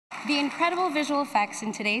The incredible visual effects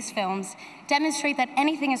in today's films demonstrate that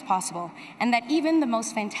anything is possible, and that even the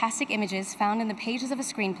most fantastic images found in the pages of a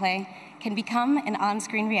screenplay can become an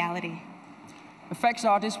on-screen reality. Effects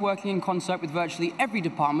artists working in concert with virtually every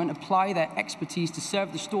department apply their expertise to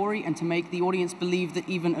serve the story and to make the audience believe that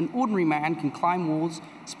even an ordinary man can climb walls,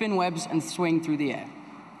 spin webs, and swing through the air.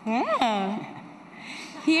 Yeah.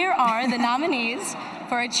 Here are the nominees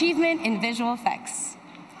for Achievement in Visual Effects.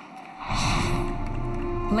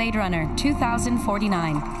 Blade Runner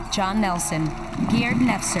 2049, John Nelson, Gerd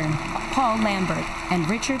Nefzer, Paul Lambert, and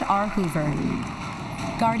Richard R. Hoover.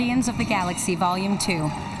 Guardians of the Galaxy Volume 2,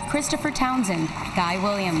 Christopher Townsend, Guy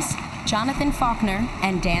Williams, Jonathan Faulkner,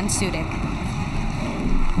 and Dan Sudik.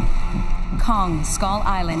 Kong, Skull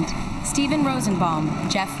Island, Stephen Rosenbaum,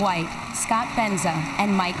 Jeff White, Scott Benza,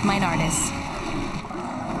 and Mike Minardis.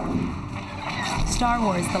 Star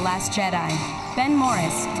Wars The Last Jedi, Ben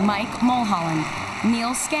Morris, Mike Mulholland,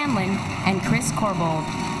 Neil Scanlon, and Chris Corbold.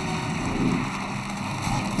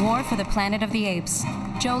 War for the Planet of the Apes,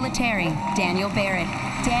 Joe Letteri, Daniel Barrett,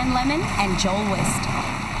 Dan Lemon, and Joel Wist.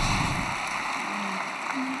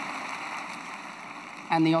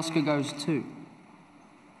 And the Oscar goes to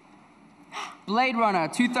Blade Runner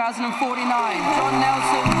 2049, John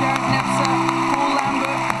Nelson, Gerd Nefzer, Paul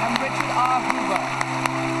Lambert, and Richard R. Hoover.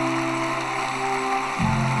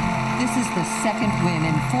 This is the second win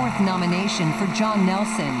and fourth nomination for John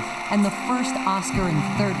Nelson, and the first Oscar and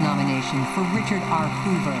third nomination for Richard R.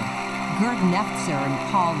 Hoover. Gerd Nefzer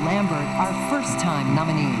and Paul Lambert are first-time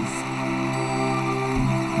nominees.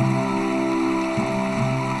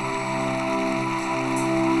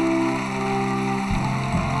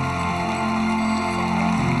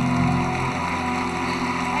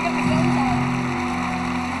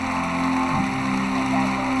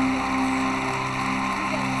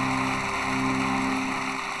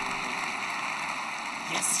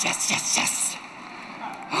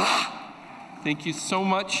 Thank you so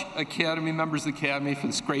much, Academy members of the Academy, for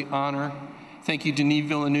this great honor. Thank you, Denis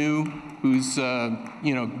Villeneuve, whose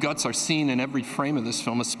guts are seen in every frame of this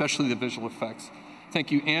film, especially the visual effects. Thank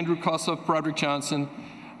you, Andrew Kossoff, Broderick Johnson,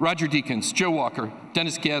 Roger Deakins, Joe Walker,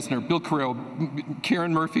 Dennis Gassner, Bill Carrell,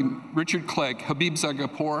 Karen Murphy, Richard Clegg, Habib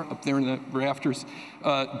Zagapur up there in the rafters,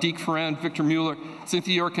 Deke Ferrand, Victor Mueller,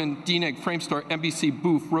 Cynthia Yorkin, DNEG, Framestar, NBC,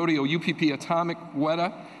 Booth, Rodeo, UPP, Atomic,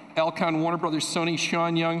 Weta, Alcon, Warner Brothers, Sony,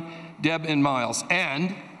 Sean Young, Deb, and Miles.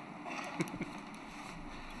 And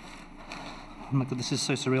oh my God, this is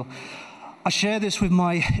so surreal. I share this with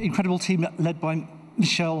my incredible team led by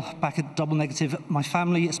Michelle back at Double Negative, my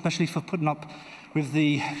family, especially for putting up with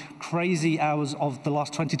the crazy hours of the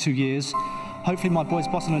last 22 years. Hopefully my boys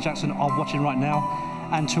Boston and Jackson are watching right now.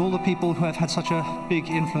 And to all the people who have had such a big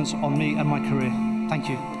influence on me and my career, thank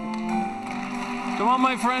you. To all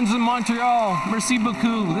my friends in Montreal, merci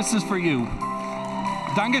beaucoup. This is for you.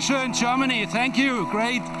 Dankeschön, Germany. Thank you.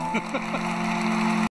 Great.